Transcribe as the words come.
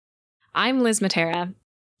I'm Liz Matera,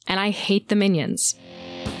 and I hate the Minions.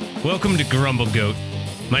 Welcome to Grumble Goat.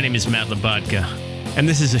 My name is Matt Labodka, and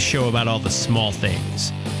this is a show about all the small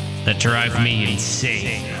things that drive me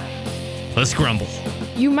insane. Let's grumble.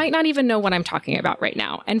 You might not even know what I'm talking about right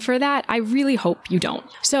now, and for that, I really hope you don't.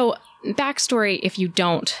 So, backstory if you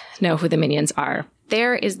don't know who the Minions are.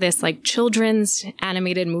 There is this children's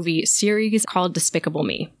animated movie series called Despicable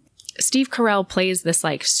Me. Steve Carell plays this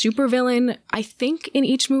supervillain. I think in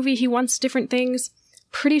each movie he wants different things.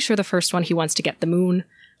 Pretty sure the first one he wants to get the moon.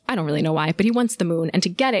 I don't really know why, but he wants the moon. And to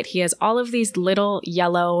get it, he has all of these little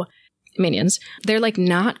yellow minions. They're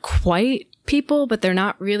not quite people, but they're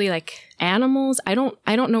not really animals. I don't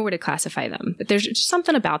know where to classify them, but there's just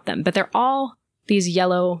something about them. But they're all these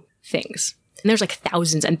yellow things. And there's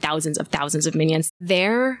thousands and thousands of minions.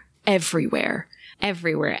 They're everywhere.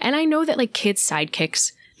 And I know that kids'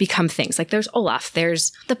 sidekicks become things. There's Olaf,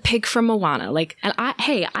 there's the pig from Moana.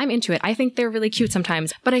 I'm into it. I think they're really cute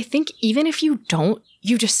sometimes. But I think even if you don't,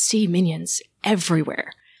 you just see minions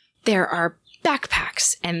everywhere. There are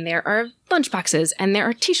backpacks, and there are lunchboxes, and there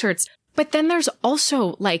are t-shirts. But then there's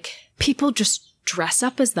also people just dress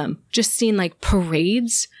up as them. Just seeing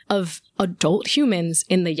parades of adult humans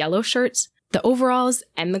in the yellow shirts, the overalls,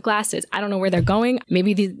 and the glasses. I don't know where they're going.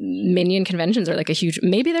 Maybe these minion conventions are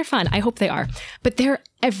maybe they're fun. I hope they are. But they're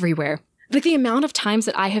everywhere. The amount of times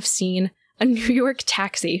that I have seen a New York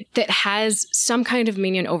taxi that has some kind of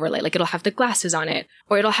minion overlay. It'll have the glasses on it,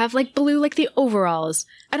 or it'll have blue the overalls.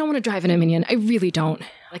 I don't want to drive in a minion. I really don't.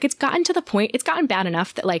 It's gotten to the point, it's gotten bad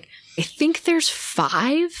enough that I think there's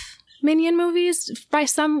 5 Minion movies by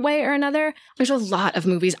some way or another. There's a lot of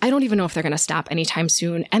movies. I don't even know if they're going to stop anytime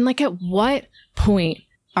soon. And at what point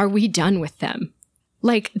are we done with them?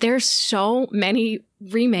 There's so many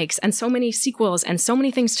remakes and so many sequels and so many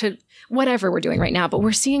things to whatever we're doing right now, but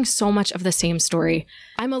we're seeing so much of the same story.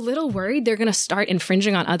 I'm a little worried they're going to start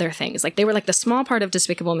infringing on other things. They were the small part of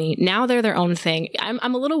Despicable Me. Now they're their own thing. I'm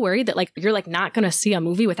a little worried that you're not going to see a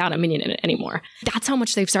movie without a minion in it anymore. That's how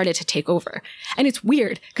much they've started to take over. And it's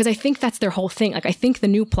weird because I think that's their whole thing. I think the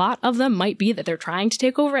new plot of them might be that they're trying to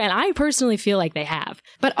take over. And I personally feel like they have.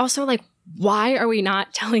 But also why are we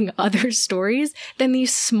not telling other stories than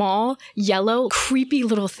these small, yellow, creepy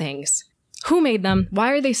little things? Who made them?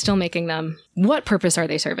 Why are they still making them? What purpose are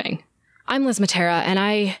they serving? I'm Liz Matera, and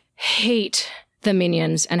I hate the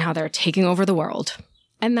Minions and how they're taking over the world.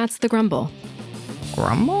 And that's the grumble.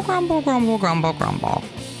 Grumble, grumble, grumble, grumble, grumble.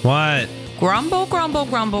 What? Grumble, grumble,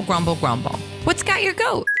 grumble, grumble, grumble. What's got your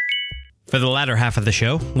goat? For the latter half of the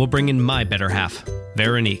show, we'll bring in my better half,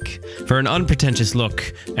 Veronique, for an unpretentious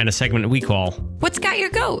look and a segment we call What's got your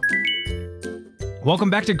goat?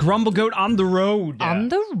 Welcome back to Grumble Goat on the Road. On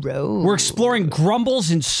the road. We're exploring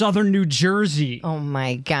grumbles in southern New Jersey. Oh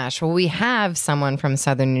my gosh. Well, we have someone from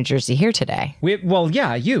southern New Jersey here today. You.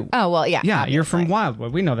 Oh, well, yeah. Yeah, obviously. you're from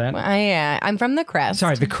Wildwood. We know that. I'm from the Crest.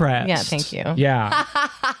 Sorry, the Crest. Yeah, thank you. Yeah.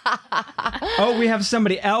 Oh, we have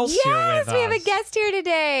somebody else here with us. Yes, we have a guest here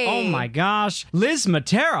today. Oh my gosh. Liz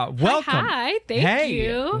Matera, welcome. Hi, thank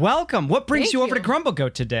you. Welcome. What brings Thank you over you. to Grumble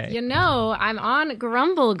Goat today? I'm on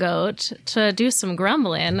Grumble Goat to do some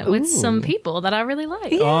grumbling with some people that I really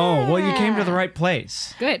like. Oh, well, you came to the right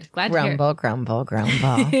place. Good. Glad to hear. Grumble, grumble,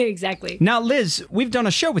 grumble. Exactly. Now, Liz, we've done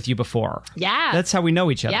a show with you before. Yeah. That's how we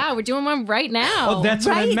know each other. Yeah, we're doing one right now. Oh, that's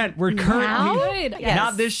what I Right meant. We're currently Good. Yes.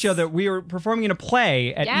 not this show that we were performing in a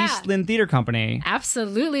play at Yeah. East Lynn Theater Company.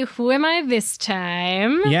 Absolutely. Who am I this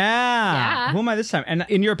time? Yeah. Who am I this time? And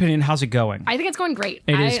in your opinion, how's it going? I think it's going great.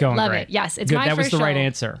 It is going love great. it. Yes, it's Good, my that was first the right show.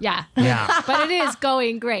 answer. Yeah. Yeah. But it is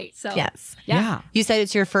going great. So Yes. Yeah. You said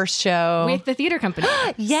it's your first show. With the theater company.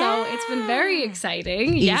 Yeah. So it's been very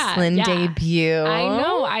exciting. Yeah. Eastland yeah. debut.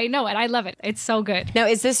 I know. And I love it. It's so good. Now,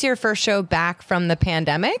 is this your first show back from the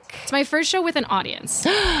pandemic? It's my first show with an audience.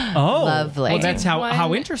 Oh, Lovely. Well, that's how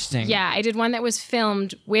One- interesting. Yeah, I did one that was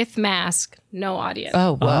filmed with mask, no audience.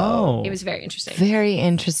 Oh, whoa. Oh. It was very interesting. Very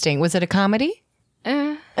interesting. Was it a comedy?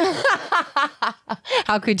 Uh,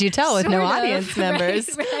 How could you tell with no sort of, audience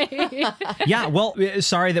members? Right. Yeah. Well,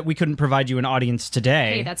 sorry that we couldn't provide you an audience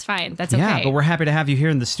today. Hey, that's fine. That's okay. Yeah, but we're happy to have you here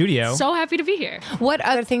in the studio. so happy to be here. What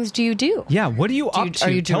other things do you do? Yeah. What are you up to?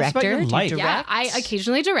 are you Tell us about director? your Do you life. direct? Yeah, I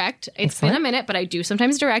occasionally direct. It's been a Excellent. minute, but I do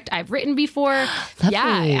sometimes direct. I've written before.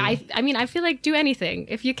 Yeah, I mean, I feel like do anything.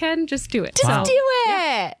 If you can, just do it. Just So, do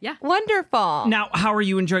it. Yeah. Wonderful. Now, how are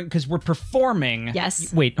you enjoying? Because we're performing.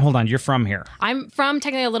 Yes. Wait, hold on. You're from here. I'm from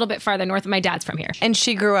technically a little bit farther north. My dad's from here. And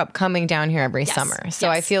she grew up coming down here every Yes. summer. So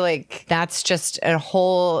I Yes. feel like that's just a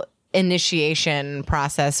whole initiation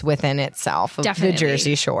process within itself of Definitely. the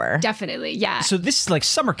Jersey Shore. Definitely, yeah. So this is like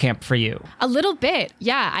summer camp for you. A little bit,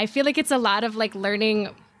 yeah. I feel like it's a lot of like learning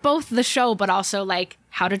both the show, but also like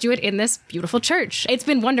how to do it in this beautiful church. It's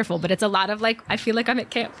been wonderful, but it's a lot of like, I feel like I'm at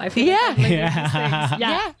camp. I feel like I'm living these things.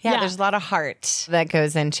 Yeah, there's a lot of heart that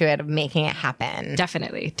goes into it of making it happen.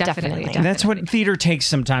 Definitely. That's what theater takes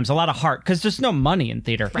sometimes, a lot of heart, because there's no money in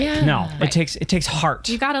theater. Right. Yeah. No, it takes heart.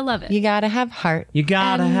 You gotta love it. You gotta have heart. You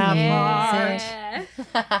gotta have heart.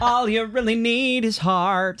 All you really need is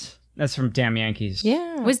heart. That's from Damn Yankees.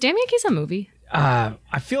 Yeah. Was Damn Yankees a movie?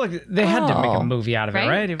 I feel like they had to make a movie out of it,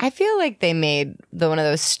 right? I feel like they made one of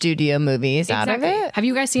those studio movies out of it. Have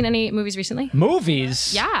you guys seen any movies recently?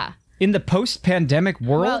 Movies? Yeah. In the post-pandemic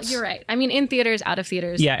world? Well, you're right. I mean, in theaters, out of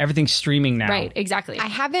theaters. Yeah, everything's streaming now. Right, exactly. I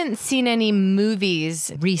haven't seen any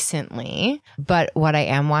movies recently, but what I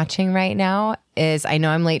am watching right now is, I know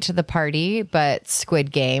I'm late to the party, but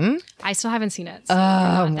Squid Game. I still haven't seen it, so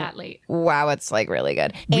I'm not that late. Wow, it's like really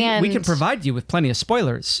good. We can provide you with plenty of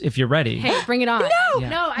spoilers if you're ready. Hey, bring it on. No,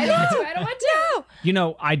 No, I don't want to. I don't want to. You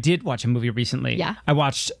know, I did watch a movie recently. Yeah. I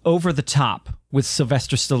watched Over the Top with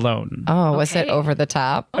Sylvester Stallone. Oh, was it Okay. over the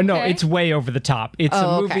top? No, okay. it's way over the top. It's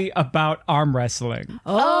a movie about arm wrestling.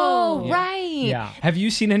 Oh, right. Yeah. Have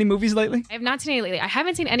you seen any movies lately? I have not seen any lately. I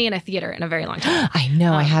haven't seen any in a theater in a very long time. I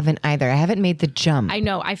know, I haven't either. I haven't made the jump. I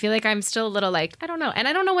know. I feel like I'm still a little like, I don't know. And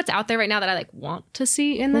I don't know what's out there right now that I like want to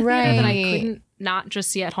see in the theater that I Right. couldn't not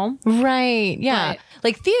just see at home. Right. Yeah. But-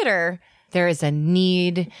 Like theater, there is a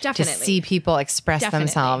need to Definitely. see people express Definitely.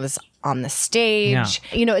 themselves on the stage.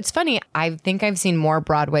 Yeah. You know, it's funny. I think I've seen more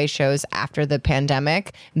Broadway shows after the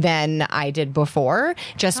pandemic than I did before,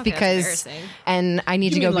 just Okay, that's because, embarrassing. and I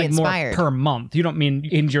need You to go mean be like inspired. more per month. You don't mean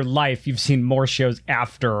in your life you've seen more shows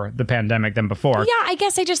after the pandemic than before. Yeah, I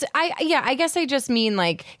guess I just mean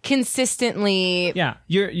like consistently. Yeah.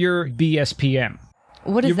 Your BSPM.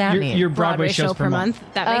 What does that mean? Your Broadway, shows show per month.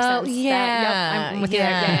 That makes sense. Yeah. I'm with you there.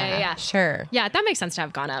 Yeah. Sure. Yeah, that makes sense to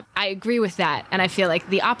have gone up. I agree with that. And I feel like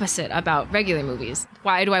the opposite about regular movies.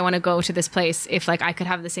 Why do I want to go to this place if like I could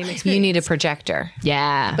have the same experience? You need a projector.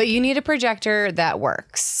 Yeah. But you need a projector that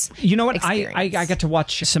works. You know what? I Experience. got to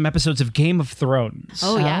watch some episodes of Game of Thrones.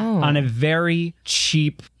 Oh, yeah. On a very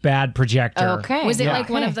cheap, bad projector. Okay. Was it Yeah. like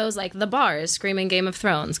one of those like the bars screaming Game of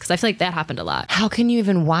Thrones? Because I feel like that happened a lot. How can you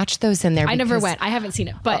even watch those in there? I never Because- went. I haven't seen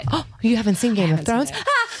it, but You haven't seen Game of Thrones?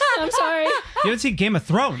 I'm sorry. You haven't seen Game of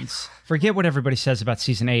Thrones? Forget what everybody says about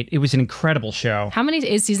season 8. It was an incredible show. How many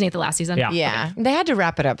is season 8 the last season? Yeah. Yeah. They had to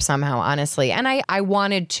wrap it up somehow, honestly. And I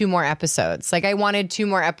wanted 2 more episodes. Like, I wanted 2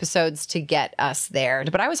 more episodes to get us there.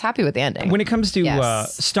 But I was happy with the ending. When it comes to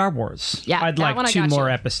Yes. Star Wars, Yeah, I'd that like one I 2 got more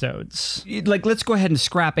you. episodes. Like, let's go ahead and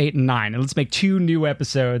scrap 8 and 9, and let's make 2 new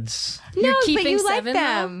episodes. You're but keeping you like 7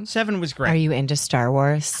 them. 7 was great. Are you into Star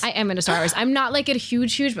Wars? I am into Star Wars. I'm not like a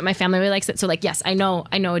huge, but my family really likes it. So like, yes, I know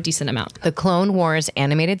a decent amount. The Clone Wars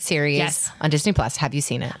animated series Yes. on Disney Plus. Have you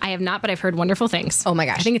seen it? I have not, but I've heard wonderful things. Oh my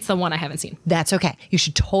gosh. I think it's the one I haven't seen. That's okay. You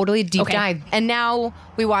should totally deep Okay. dive. And now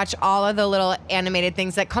we watch all of the little animated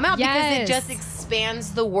things that come out because Yes. it just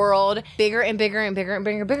expands the world bigger and bigger and bigger and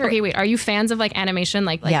bigger and bigger. Okay, wait. Are you fans of like animation?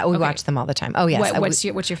 Like Yeah, we okay. watch them all the time. Oh yes.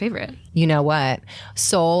 What's your favorite? You know what?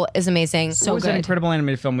 Soul is amazing. So What was that good. incredible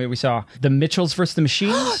animated film we saw? The Mitchells vs. the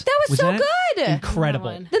Machines? That was so it? good. Incredible.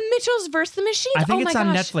 one. The Mitchells versus the Machines. I think oh it's my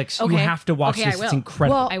on gosh. Netflix. You Okay. have to watch Okay, I this. It's will.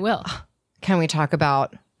 incredible. Well, I will. Can we talk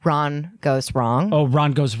about Ron Goes Wrong? oh,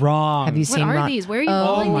 Ron Goes Wrong. Have you What seen are Ron? these? Where are you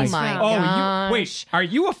Oh pulling my these God. from? Oh, Gosh. wait. Are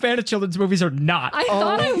you a fan of children's movies or not? I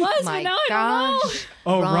thought I was, my but now I don't know. gosh.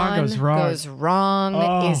 Oh, Ron Goes Wrong. Goes Wrong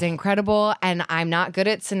Oh. is incredible. And I'm not good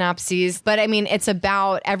at synopses, but I mean, it's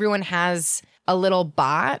about everyone has a little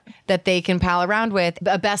bot that they can pal around with,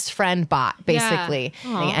 a best friend bot, basically.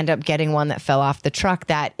 Yeah. They end up getting one that fell off the truck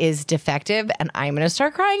that is defective. And I'm going to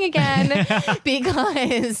start crying again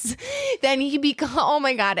because then oh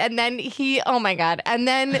my God. And then oh my God. And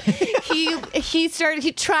then he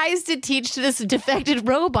tries to teach this defected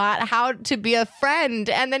robot how to be a friend.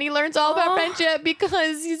 And then he learns all about friendship because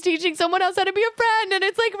he's teaching someone else how to be a friend. And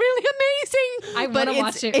it's like really amazing. I But wanna it's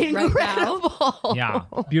watch it right now. incredible. Yeah,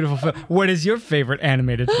 beautiful film. What is your favorite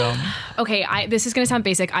animated film? Okay, this is going to sound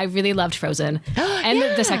basic. I really loved Frozen. And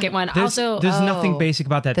the second one. There's also, nothing basic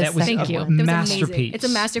about that. the That was second thank you. a It was masterpiece. amazing. It's a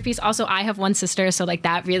masterpiece. Also, I have one sister, so like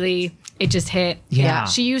that really, it just hit. Yeah.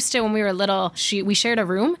 She used to, when we were little, we shared a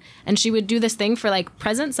room, and she would do this thing for like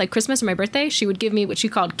presents, like Christmas or my birthday. She would give me what she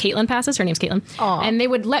called Caitlin passes. Her name's Caitlin. And they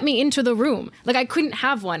would let me into the room. Like I couldn't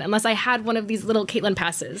have one unless I had one of these little Caitlin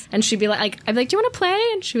passes. And she'd be like, I'd be like, do you want to play?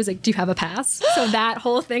 And she was like, do you have a pass? So that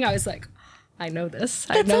whole thing, I was like, I know this.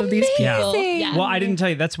 I know these people. amazing. Well, I didn't tell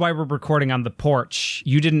you. That's why we're recording on the porch.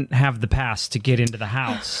 You didn't have the pass to get into the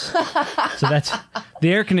house. So that's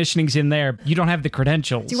the air conditioning's in there. You don't have the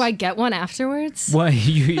credentials. Do I get one afterwards? Well,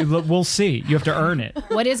 we'll see. You have to earn it.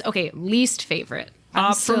 What is least favorite?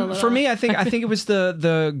 I'm still a For little- me, I think it was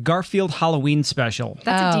the Garfield Halloween special.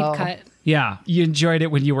 That's a Oh. deep cut. Yeah, you enjoyed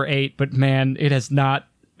it when you were 8, but man, it has not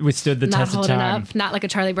withstood the Not test of holding time. up. Not like a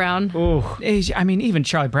Charlie Brown. Oh, I mean, even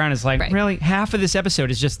Charlie Brown is like, Right. really? Half of this episode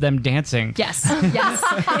is just them dancing. Yes, yes.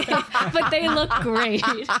 But they look great.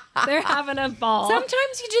 They're having a ball. Sometimes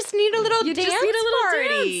you just need a little you dance just need a little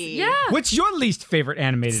party. dance. Yeah. What's your least favorite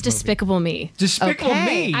animated movie? Despicable Me. Despicable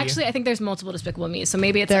Okay. Me. Actually, I think there's multiple Despicable Me, so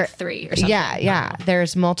maybe it's There- like 3 or something. Yeah.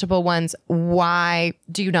 There's multiple ones. Why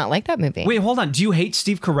do you not like that movie? Wait, hold on. Do you hate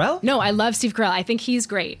Steve Carell? No, I love Steve Carell. I think he's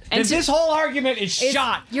great. Then this whole argument is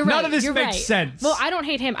shot. You're None right. of this you're makes right. sense. Well, I don't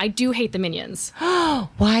hate him. I do hate the Minions.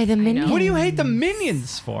 Why the Minions? What do you hate the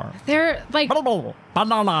Minions for? They're like,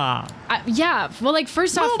 Banana. yeah. Well, like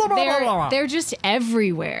first off, they're just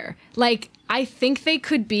everywhere. Like I think they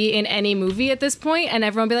could be in any movie at this point, and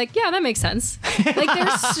everyone would be like, yeah, that makes sense. Like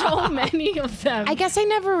there's so many of them. I guess I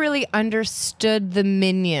never really understood the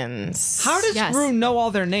Minions. How does Yes. Gru know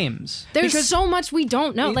all their names? There's Because so much we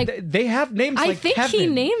don't know. Like they have names I like think he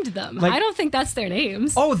Kevin. named them. Like- I don't think that's their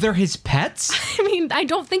names. Oh, they're his pets? I mean, I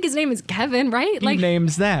don't think his name is Kevin, right? He Like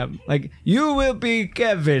names them. Like, you will be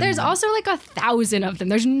Kevin. there's also like 1,000 of them.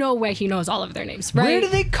 There's no way he knows all of their names, right? Where do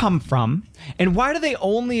they come from? And why do they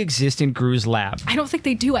only exist in Gru's lab? I don't think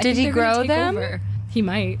they do. I Did think he they're gonna grow take them? Over. He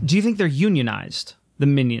might. Do you think they're unionized? The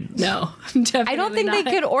Minions? No, definitely I don't think not. they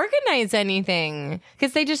could organize anything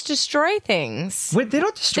because they just destroy things. Wait, they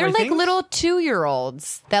don't destroy They're like things? little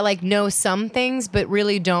 2-year-olds that like know some things but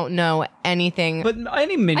really don't know anything. But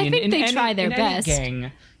any minion, I think in they any, try their in any best.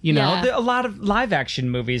 gang, you know, Yeah. a lot of live action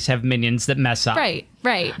movies have minions that mess up. Right,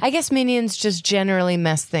 right. I guess Minions just generally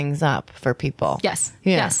mess things up for people. Yes,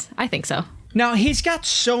 Yeah. yes, I think so. Now he's got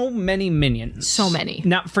so many minions. So many.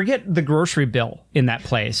 Now forget the grocery bill in that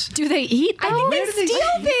place. Do they eat? I though? think Where they do they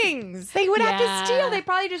steal things. They would have Yeah. to steal. They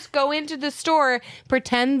probably just go into the store,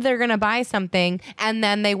 pretend they're going to buy something, and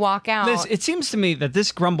then they walk out. Liz, it seems to me that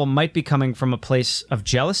this grumble might be coming from a place of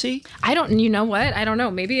jealousy. I don't. You know what? I don't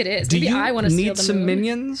know. Maybe it is. Do Maybe you I want to steal need the some moon.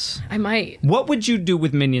 minions? I might. What would you do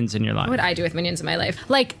with minions in your life? What would I do with minions in my life?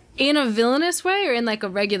 Like in a villainous way or in like a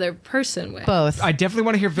regular person way? Both. I definitely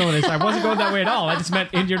want to hear villainous. I wasn't going that way at all. I just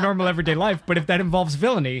meant in your normal everyday life. But if that involves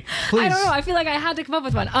villainy, please. I don't know. I feel like I had to come up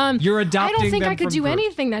with one. You're I adopting don't think them I could from do Groot.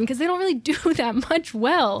 anything then because they don't really do that much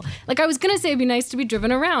well. Like I was gonna say it'd be nice to be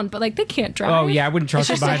driven around, but like they can't drive. Oh yeah, I wouldn't trust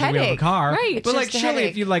you It's just a behind the wheel of a headache. car. Right. But It's like, just a surely,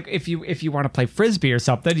 headache. if you want to play frisbee or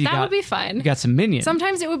something, you That got, would be fun. You got some minions.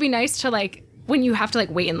 Sometimes it would be nice to like when you have to like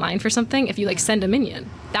wait in line for something. If you like send a minion,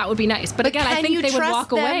 that would be nice. But again, I can think you they would trust walk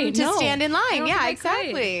them away to No. stand in I line. don't Yeah, think I could.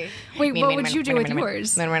 exactly. Wait, what would you do with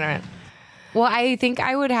yours? Well, I think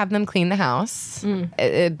I would have them clean the house,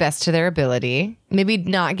 best to their ability. Maybe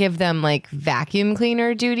not give them like vacuum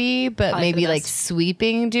cleaner duty, but Probably maybe the like best.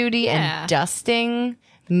 sweeping duty Yeah. and dusting.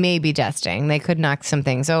 Maybe dusting. They could knock some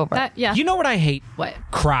things over. That yeah. You know what I hate? What?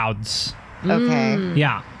 Crowds. Okay.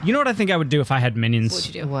 Yeah. You know what I think I would do if I had minions?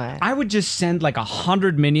 What'd you do? What? I would just send like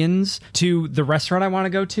 100 minions to the restaurant I want to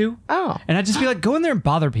go to. Oh. And I'd just be like, go in there and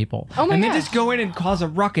bother people. Oh my and then God. just go in and cause a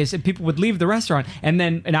ruckus, and people would leave the restaurant. And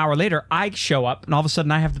then an hour later, I show up, and all of a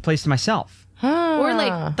sudden, I have the place to myself. Or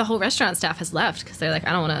like the whole restaurant staff has left because they're like,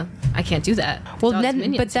 I can't do that. Well, Dogs, then,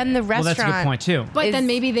 minions but then the Well, restaurant. that's a good point too. But is- then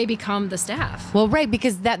maybe they become the staff. Well, right,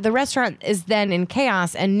 because that the restaurant is then in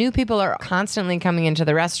chaos, and new people are constantly coming into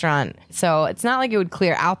the restaurant. So it's not like it would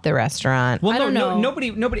clear out the restaurant. Well, I don't know.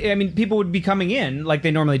 nobody. I mean, people would be coming in like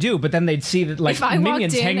they normally do, but then they'd see that like If I walked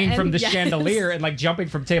minions in hanging from and- the yes. chandelier and like jumping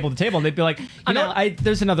from table to table, and they'd be like, I'm out.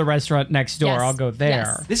 there's another restaurant next door. Yes. I'll go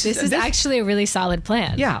there. Yes. This is actually a really solid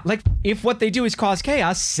plan. yeah. Like if what they do is cause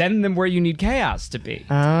chaos, send them where you need chaos to be.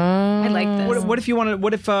 I like this. What if you wanted?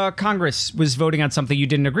 What if Congress was voting on something you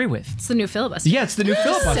didn't agree with? It's the new filibuster. Yeah, it's the new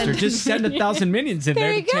filibuster. Send Just send 1,000 minions in there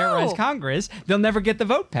There to you go. terrorize Congress. They'll never get the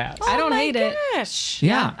vote passed. I don't my hate it. gosh.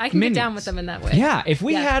 Yeah, I can minions. get down with them in that way. Yeah, if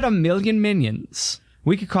we Yeah. had 1 million minions,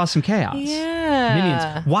 we could cause some chaos. Yeah.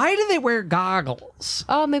 Minions. Why do they wear goggles?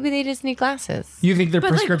 Oh, maybe they just need glasses. You think they're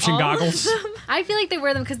But, like, prescription all of goggles? them? I feel like they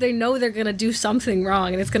wear them because they know they're gonna do something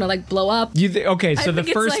wrong and it's gonna like blow up. Okay, so I the think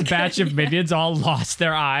it's first like- batch of minions all lost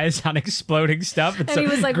their eyes on exploding stuff, and, so he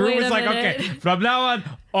was like, Groot "Wait was a like, minute." okay, from now on,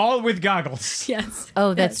 all with goggles. Yes.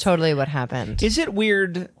 Oh, that's Yes. totally what happened. Is it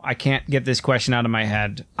weird? I can't get this question out of my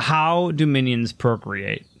head. How do minions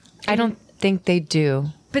procreate? I don't think they do.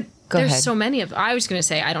 But There's ahead. so many of. I was going to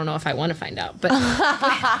say I don't know if I want to find out, but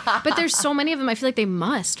but there's so many of them. I feel like they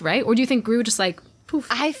must, right? Or do you think Gru just like poof?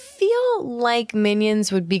 I feel like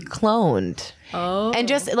minions would be cloned. Oh, And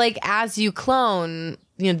just like as you clone,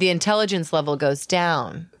 the intelligence level goes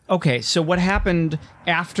down. Okay, so what happened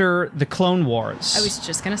after the Clone Wars? I was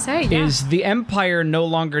just going to say, yeah. Is the Empire no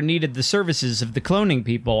longer needed the services of the cloning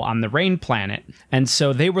people on the Rain planet, and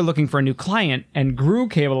so they were looking for a new client, and Gru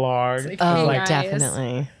came along. Oh, Hey, guys.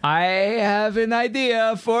 definitely. I have an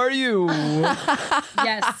idea for you.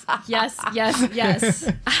 Yes.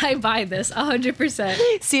 I buy this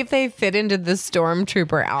 100%. See if they fit into the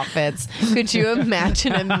stormtrooper outfits. Could you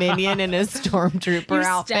imagine a minion in a stormtrooper You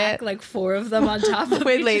outfit? stack like 4 of them on top of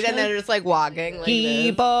With each ladies, and other. they're just like walking like this.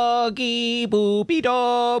 Boogie boopy do,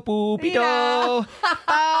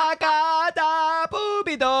 bagada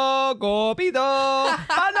boopy do, goopy do,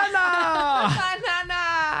 banana.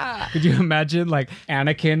 Banana. Could you imagine like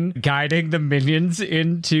Anakin guiding the minions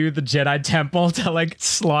into the Jedi Temple to like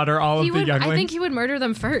slaughter all of the younglings? I think he would murder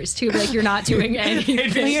them first. He would be like, "You're not doing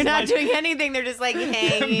anything." You're not doing anything. They're just like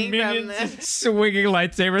hanging from minions this. swinging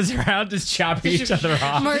lightsabers around, just chopping each other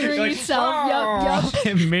off, Murdering Like, yourself. Yup.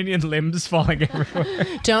 and minion limbs falling everywhere.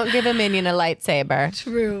 Don't give a minion a lightsaber.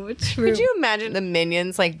 True. Could you imagine the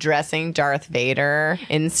minions like dressing Darth Vader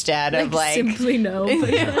instead of like simply no.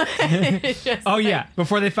 Oh yeah,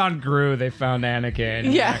 before they found Gru, they found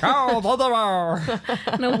Anakin. Yeah. Like, oh, blah, blah,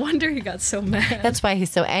 blah. No wonder he got so mad. That's why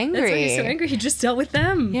he's so angry. That's why he's so angry. He just dealt with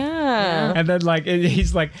them. Yeah. And then like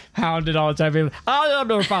he's like hounded all the time. He's like, I am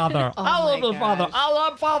your father. I am your father. I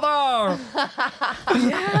am father.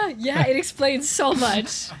 Yeah. It explains so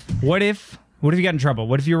much. What if you got in trouble?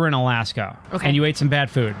 What if you were in Alaska and you ate some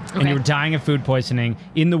bad food and you were dying of food poisoning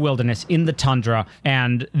in the wilderness, in the tundra,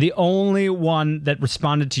 and the only one that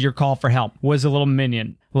responded to your call for help was a little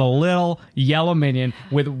minion, a little yellow minion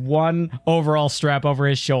with one overall strap over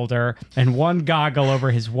his shoulder and one goggle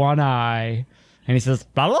over his one eye, and he says,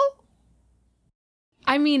 "Hello?"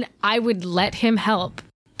 I mean, I would let him help,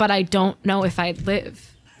 but I don't know if I'd live.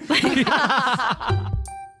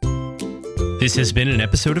 This has been an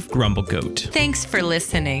episode of Grumble Goat. Thanks for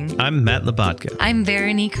listening. I'm Matt Labatka. I'm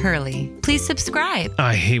Veronique Hurley. Please subscribe.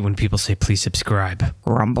 I hate when people say please subscribe.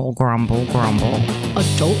 Grumble, grumble, grumble.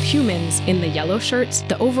 Adult humans in the yellow shirts,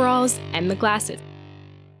 the overalls, and the glasses.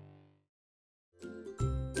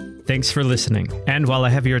 Thanks for listening. And while I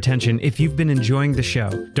have your attention, if you've been enjoying the show,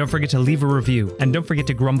 don't forget to leave a review and don't forget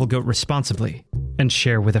to Grumble Goat responsibly and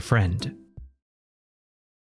share with a friend.